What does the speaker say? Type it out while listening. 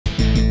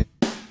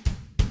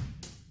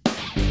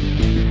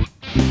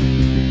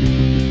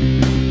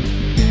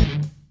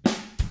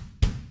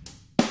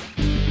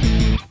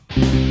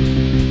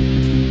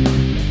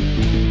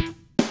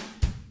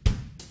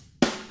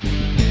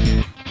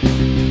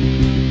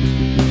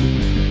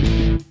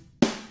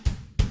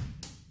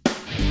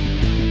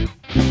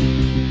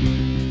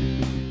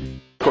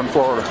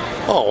Florida?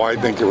 Oh, I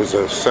think it was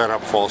a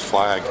set-up false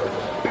flag.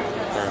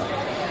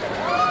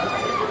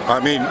 I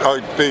mean,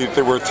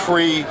 there were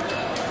 3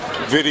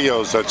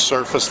 videos that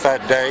surfaced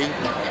that day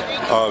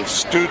of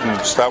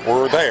students that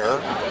were there,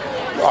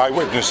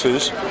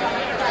 eyewitnesses,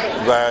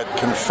 that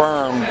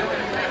confirmed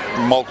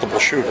multiple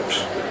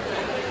shooters.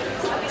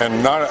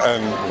 And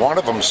one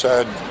of them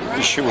said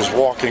she was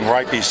walking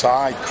right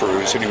beside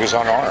Cruz and he was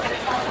unarmed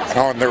and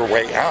on their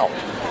way out.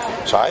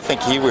 So I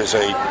think he was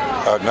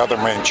another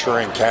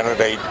Manchurian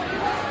candidate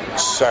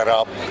set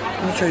up.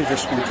 Let me tell you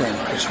this one thing.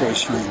 It's really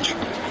strange.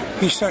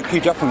 He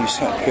definitely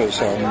sent his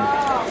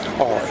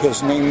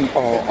name.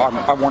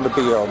 I want to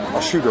be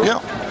a shooter. Yeah.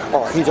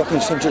 He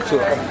definitely sends it to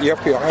the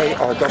FBI.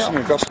 Doesn't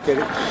investigate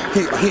it.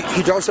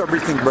 He does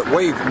everything but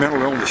waive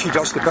mental illness. He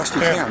does the best he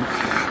can.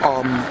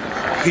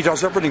 He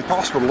does everything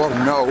possible to let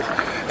them know,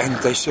 and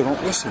they still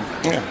don't listen.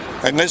 Yeah.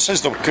 And this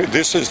is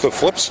the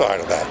flip side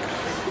of that.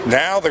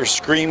 Now they're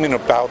screaming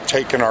about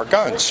taking our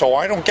guns. So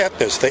I don't get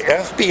this. The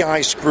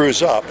FBI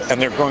screws up,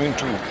 and they're going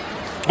to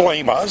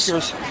blame us.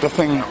 Here's the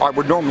thing. I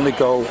would normally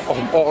go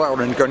all out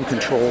in gun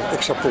control,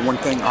 except for one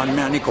thing. I'm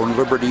manic on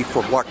liberty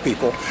for black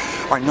people.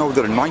 I know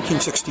that in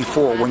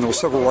 1964, when those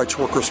civil rights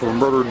workers were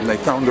murdered and they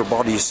found their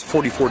bodies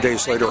 44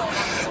 days later,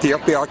 the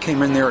FBI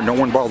came in there and no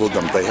one bothered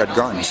them. They had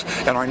guns.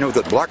 And I know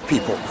that black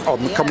people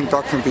coming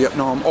back from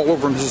Vietnam all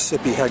over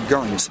Mississippi had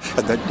guns,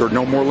 and that there are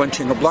no more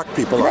lynching of black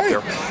people out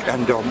there.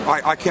 And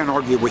I can't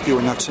argue with you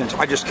in that sense.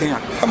 I just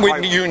can't.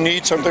 You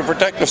need something to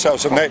protect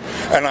yourselves, and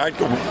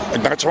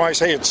that's why I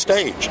say it's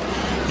staged.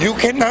 You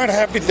cannot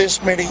have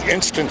this many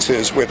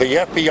instances where the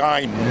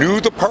FBI knew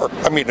the perp.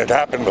 I mean, it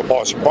happened the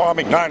Boston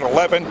bombing,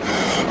 9/11,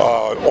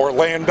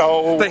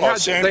 Orlando,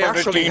 San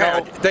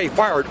Bernardino. They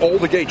fired all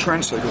the gay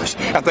translators,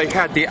 and they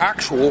had the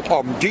actual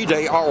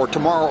D-Day hour.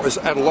 Tomorrow is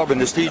at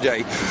 11 is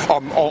D-Day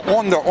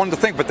on the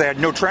thing, but they had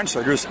no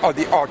translators.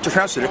 To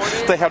translate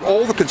it, they had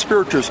all the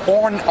conspirators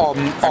on.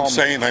 I'm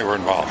saying they were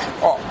involved.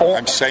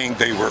 I'm saying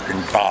they were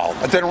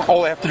involved. They don't.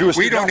 All they have to do is.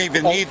 We don't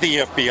even need the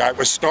FBI. It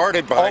was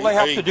started by all they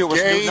have to do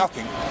is do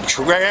nothing.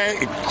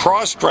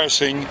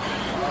 Cross-dressing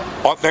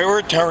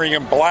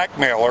authoritarian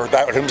blackmailer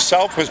that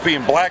himself was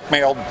being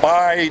blackmailed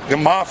by the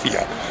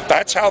mafia.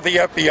 That's how the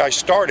FBI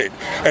started,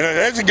 and it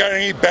hasn't got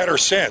any better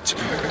since.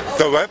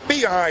 The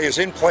FBI is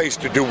in place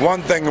to do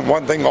one thing and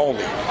one thing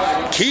only: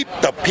 keep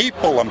the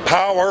people in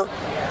power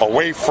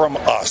away from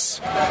us.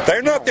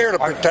 They're not there to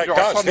protect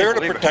us, they're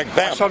to protect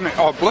them.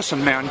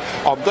 Listen, man,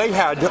 they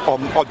had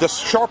this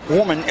sharp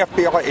woman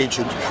FBI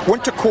agent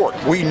went to court.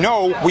 We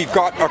know we've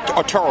got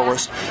a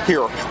terrorist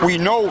here. We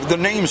know the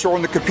names are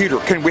on the computer.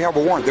 Can we have a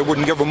warrant? They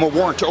wouldn't give them a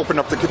warrant to open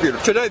up the computer.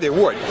 Today they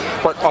would,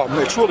 but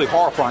it's really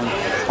horrifying.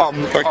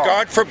 But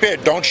God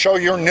forbid, don't show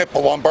your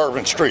nipple on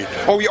Bourbon Street.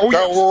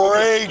 They'll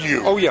raid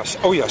you. Oh yes,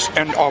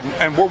 and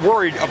we're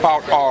worried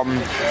about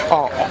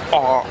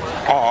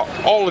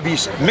all of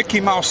these Mickey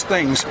Mouse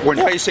things when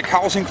basic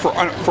housing for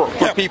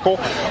people.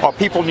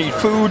 People need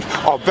food.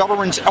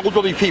 Veterans,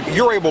 elderly people.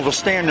 You're able to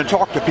stand and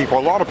talk to people. A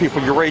lot of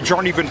people your age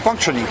aren't even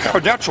functioning.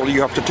 Naturally,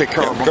 you have to take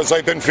care of them because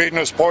they've been feeding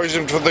us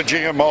poison for the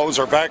GMOs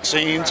or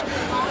vaccines.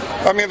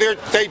 I mean,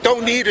 they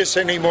don't need us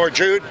anymore,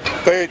 Jude.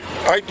 That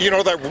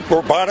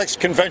robotics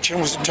convention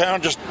was in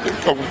town just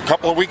a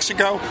couple of weeks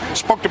ago.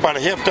 Spoke to about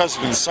a half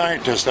dozen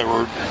scientists that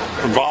were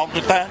involved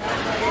with that,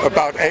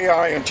 about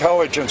AI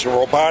intelligence and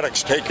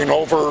robotics taking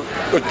over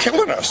and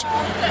killing us.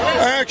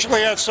 I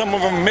actually had some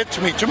of them admit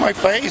to my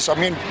face, I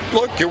mean,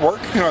 look, you're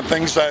working on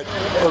things that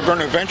are going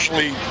to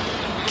eventually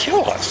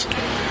kill us.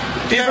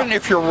 Even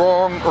if you're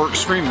wrong or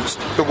extremist,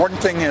 the one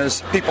thing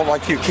is people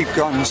like you keep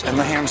guns in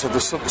the hands of the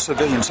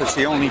civilians. It's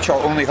the only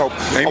hope.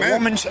 Amen. A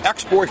woman's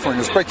ex-boyfriend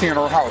is breaking in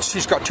her house.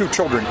 She's got 2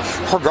 children.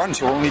 Her gun's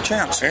her only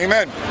chance.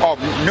 Amen.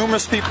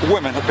 Numerous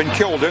women have been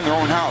killed in their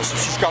own house. If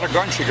she's got a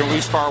gun, she can at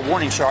least fire a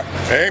warning shot.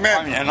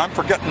 Amen. And I'm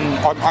for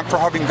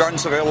having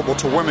guns available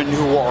to women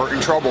who are in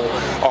trouble.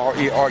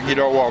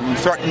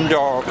 Threatened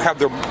to have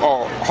their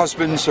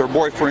husbands or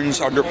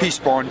boyfriends under peace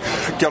bond.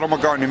 Get them a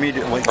gun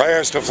immediately. I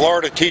asked a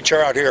Florida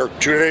teacher out here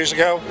 2 days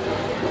ago,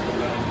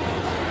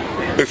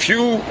 if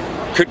you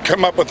could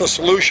come up with a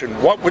solution,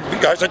 what would be,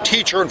 as a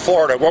teacher in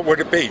Florida, what would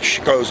it be?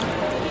 She goes,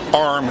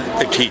 arm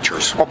the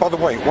teachers. Oh, by the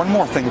way, one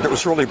more thing that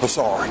was really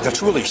bizarre,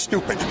 that's really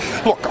stupid.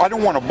 Look, I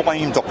don't want to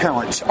blame the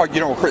parents.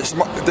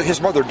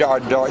 His mother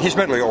died. He's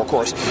mentally ill, of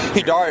course.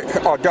 He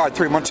died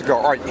 3 months ago.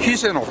 All right,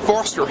 he's in a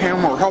foster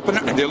home or helping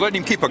it, and they let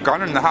him keep a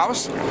gun in the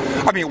house?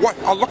 I mean, what?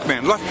 Look,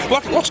 man,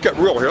 let's get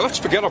real here. Let's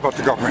forget about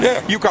the government.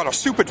 Yeah. You got a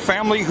stupid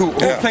family who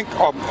think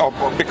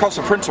because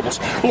of principles.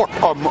 Look,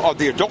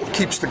 the adult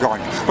keeps the gun,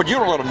 but you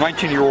don't let a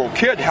 19-year-old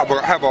kid have a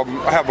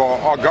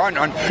gun.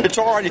 And it's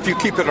all right if you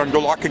keep it under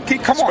lock and key.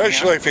 Come on.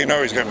 Especially if you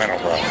know he's got mental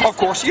problems. Of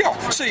course, yeah.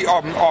 See,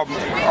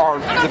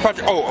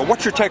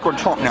 what's your take on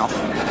Trump now?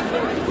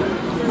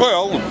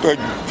 Well,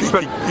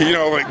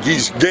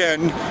 he's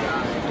again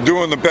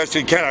doing the best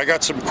he can. I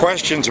got some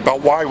questions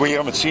about why we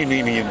haven't seen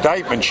any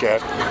indictments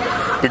yet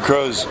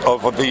because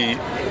of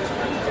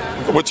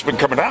what's been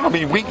coming out. I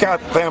mean, we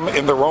got them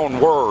in their own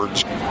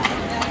words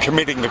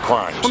committing the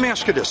crimes. Let me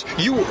ask you this.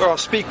 You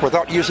speak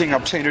without using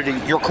obscenity.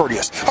 You're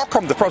courteous. How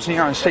come the President of the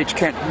United States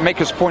can't make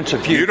his points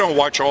of view? You don't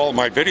watch all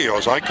my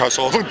videos. I cuss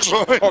all the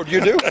time. Oh,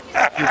 you do?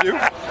 You do?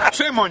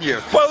 Shame on you.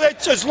 Well,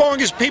 it's, as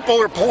long as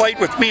people are polite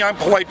with me, I'm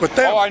polite with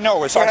them. Oh, I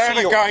know. I had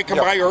a guy come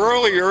by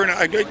earlier, and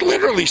I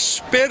literally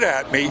spit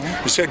at me.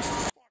 He said,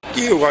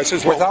 you. I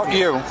says, well, without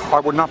you, I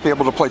would not be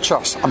able to play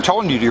chess. I'm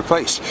telling you to your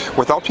face.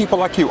 Without people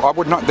like you, I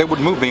would not. They would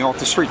move me off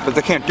the street, but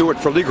they can't do it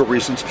for legal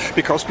reasons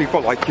because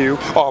people like you.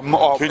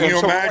 Can you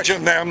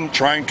imagine them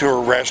trying to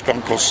arrest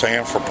Uncle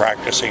Sam for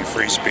practicing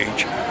free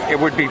speech? It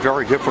would be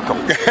very difficult.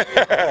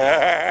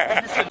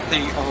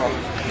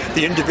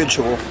 The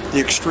individual,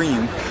 the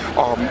extreme,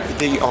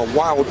 the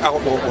wild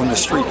outlaw on the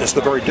street is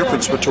the very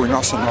difference between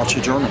us and Nazi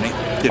Germany.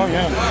 You know? Oh,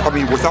 yeah. I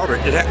mean, without it,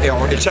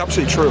 it's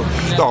absolutely true.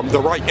 The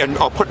right, and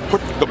put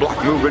the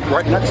black movement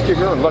right next to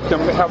here and let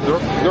them have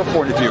their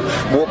point of view.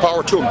 More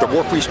power to them. The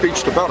more free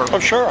speech, the better. Oh,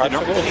 sure. You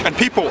know? And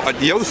people,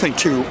 the other thing,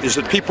 too, is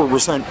that people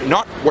resent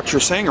not what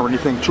you're saying or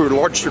anything to a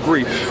large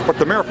degree, but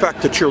the mere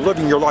fact that you're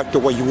living your life the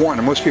way you want,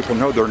 and most people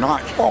know they're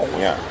not. Oh,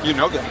 yeah. You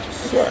know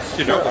that. Yeah.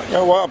 You know that.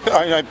 Yeah, well,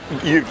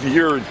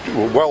 you're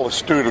well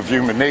astute of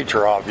human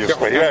nature,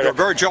 obviously. Yeah, they're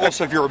very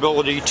jealous of your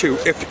ability to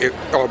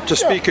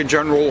speak in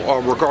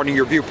general regarding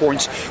your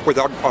viewpoints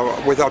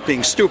without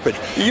being stupid.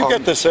 You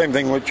get the same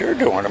thing what you're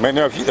doing. I mean,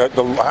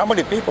 how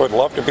many people would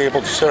love to be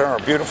able to sit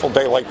on a beautiful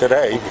day like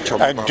today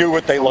and do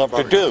what they love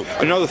to do?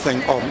 Another thing,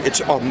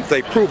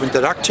 they've proven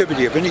that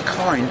activity of any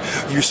kind,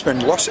 you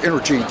spend less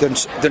energy than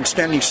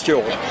standing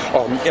still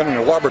in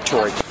a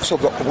laboratory. So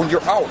that when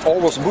you're out,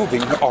 always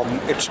moving,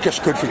 it's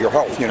just good for your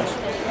health, you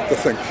know. The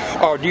thing.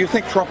 Do you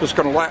think Trump is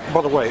going to last?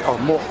 By the way,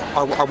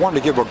 I want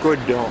to give a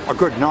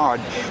good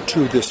nod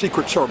to the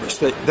Secret Service.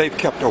 They've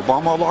kept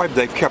Obama alive.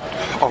 They've kept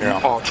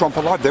Trump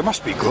alive. They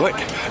must be good.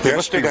 They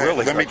must be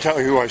really Let good. me tell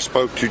you who I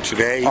spoke to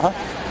today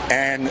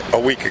and a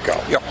week ago.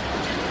 Yeah.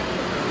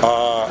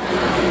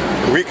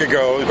 A week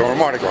ago, during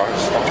Mardi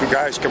Gras, two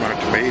guys come up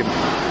to me.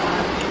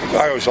 And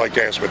I always like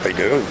to ask what they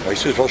do. They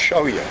says, "We'll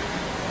show you."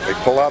 They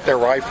pull out their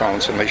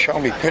iPhones and they show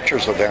me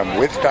pictures of them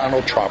with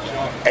Donald Trump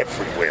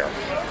everywhere.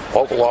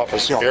 Oval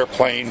Office,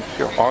 airplane,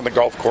 on the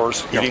golf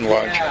course, eating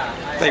lunch.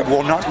 They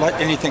will not let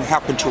anything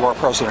happen to our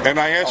president. And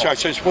I asked you, I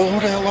says, well, who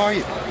the hell are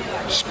you?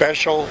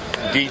 Special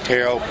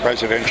Detail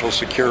Presidential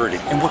Security.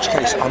 In which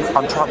case,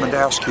 I'm trying to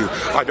ask you,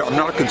 I'm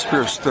not a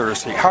conspiracy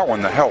theorist. How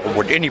in the hell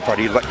would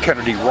anybody let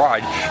Kennedy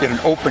ride in an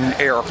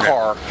open-air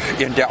car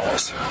in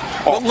Dallas?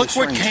 Well, look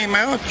what came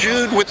out,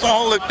 Jude, with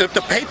all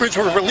the papers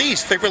were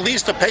released. They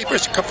released the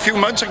papers a few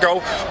months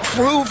ago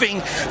proving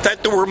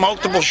that there were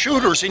multiple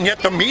shooters, and yet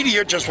the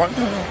media just went...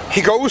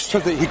 He goes to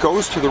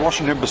the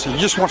Russian embassy. He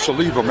just wants to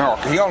leave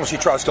America. He honestly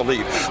tries to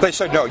leave. They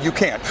said, no, you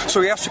can't. So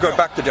he has to go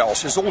back to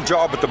Dallas. His old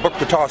job at the book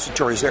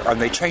depository is there, and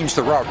they changed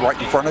the route right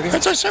in front of him.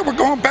 As I said, we're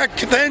going back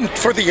to then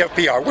for the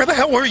FBI. Where the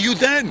hell were you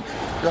then?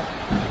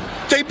 Yeah.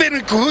 They've been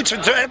in cahoots,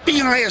 and the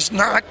FBI is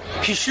not.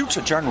 He shoots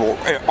a general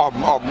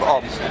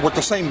with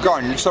the same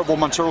gun several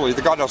months earlier.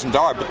 The guy doesn't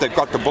die, but they've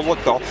got the bullet,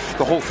 the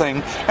whole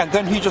thing, and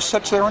then he just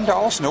sits there in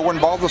Dallas. No one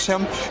bothers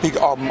him. They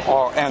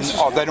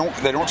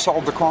don't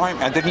solve the crime,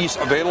 and then he's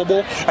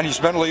available, and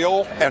he's mentally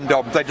ill, and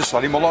they just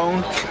let him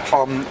alone.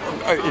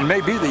 It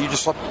may be that you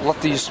just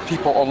let these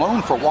people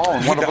alone for a while,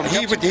 and one of them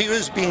he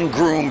was being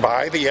groomed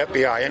by the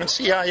FBI and the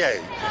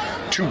CIA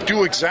to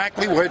do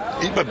exactly what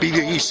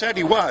he said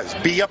he was: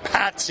 be a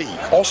patsy.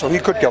 Also, he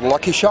could get a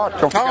lucky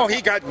shot. No,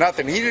 he got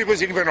nothing. He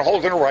wasn't even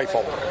holding a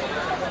rifle.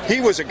 He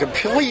was a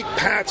complete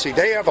patsy.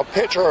 They have a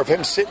picture of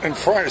him standing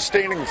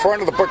in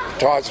front of the book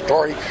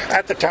depository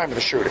at the time of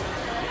the shooting.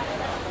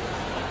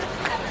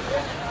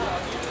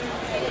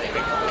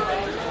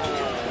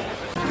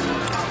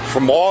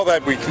 From all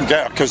that we can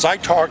get, because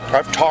I've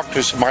talked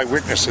to some of my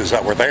witnesses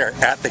that were there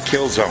at the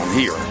kill zone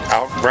here,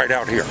 right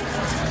out here.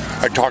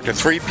 I talked to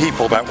 3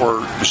 people that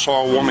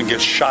saw a woman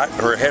get shot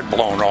and her head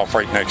blown off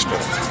right next to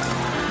her.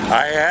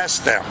 I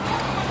asked them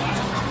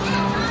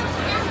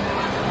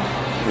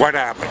what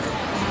happened.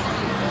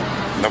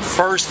 And the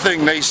first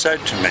thing they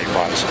said to me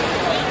was,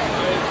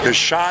 the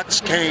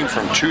shots came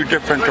from 2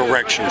 different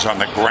directions on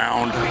the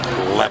ground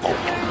level.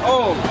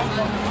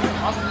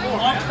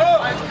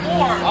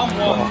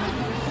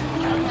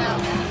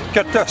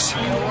 Get this.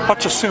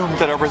 Let's assume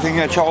that everything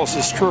that tells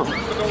is true.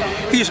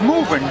 He's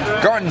moving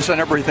guns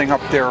and everything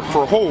up there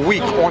for a whole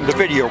week on the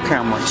video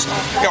cameras.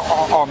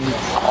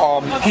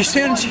 He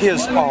sends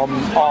his...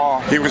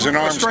 he was an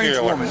arms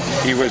dealer. Woman.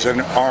 He was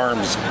an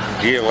arms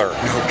dealer.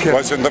 Okay.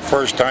 Wasn't the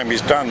first time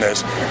he's done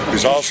this.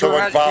 He's also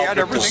involved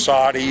with the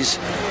Saudis.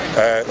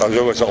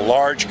 There was a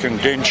large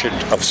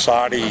contingent of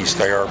Saudis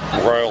there,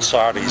 royal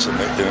Saudis in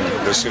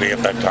the city at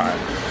that time.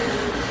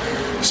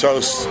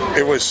 So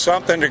it was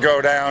something to go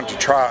down to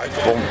try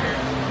from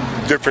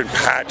different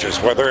patches,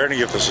 whether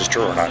any of this is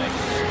true or not.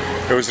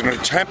 It was an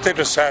attempted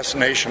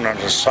assassination on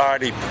a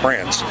society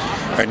prince,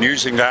 and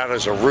using that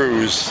as a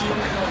ruse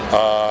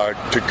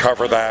to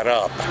cover that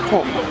up.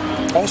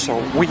 Well, also,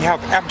 we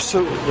have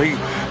absolutely,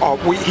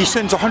 he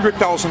sends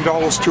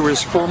 $100,000 to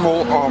his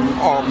formal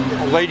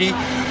lady,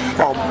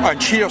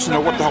 and she doesn't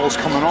know what the hell is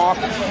coming off,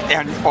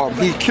 and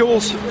he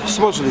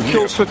supposedly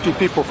kills 50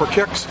 people for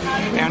kicks,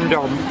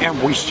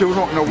 and we still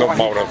don't know why.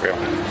 No motive,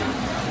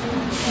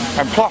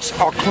 And plus,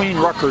 a clean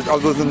record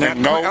other than that.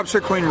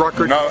 Absolutely clean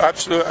record. No,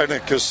 absolutely. In a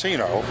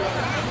casino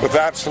with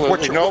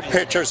absolutely no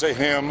pictures of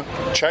him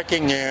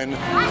checking in,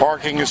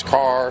 parking his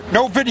car.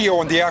 No video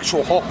in the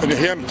actual hall. And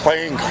him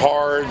playing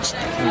cards.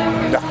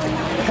 Nothing.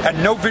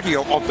 And no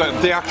video of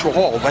the actual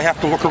hall. They have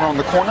to look around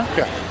the corner?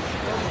 Yeah.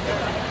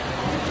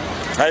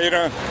 How you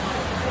doing?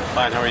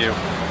 Fine, how are you?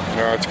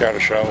 No, it's got to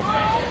show.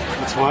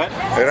 It's what?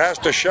 It has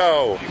to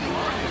show.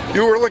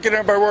 You were looking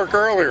at my work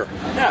earlier.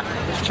 Yeah,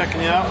 just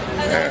checking you out.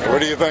 Yeah,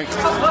 what do you think?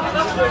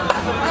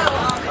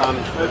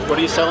 What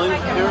are you selling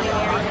here?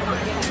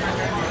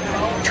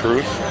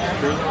 Truth.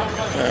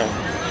 Yeah.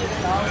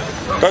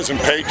 Doesn't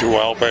pay too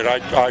well, but I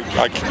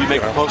You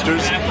make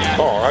posters?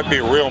 Oh, I'd be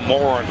a real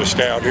moron to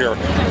stay out here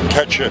and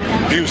catch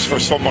abuse for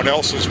someone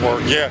else's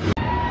work. Yeah.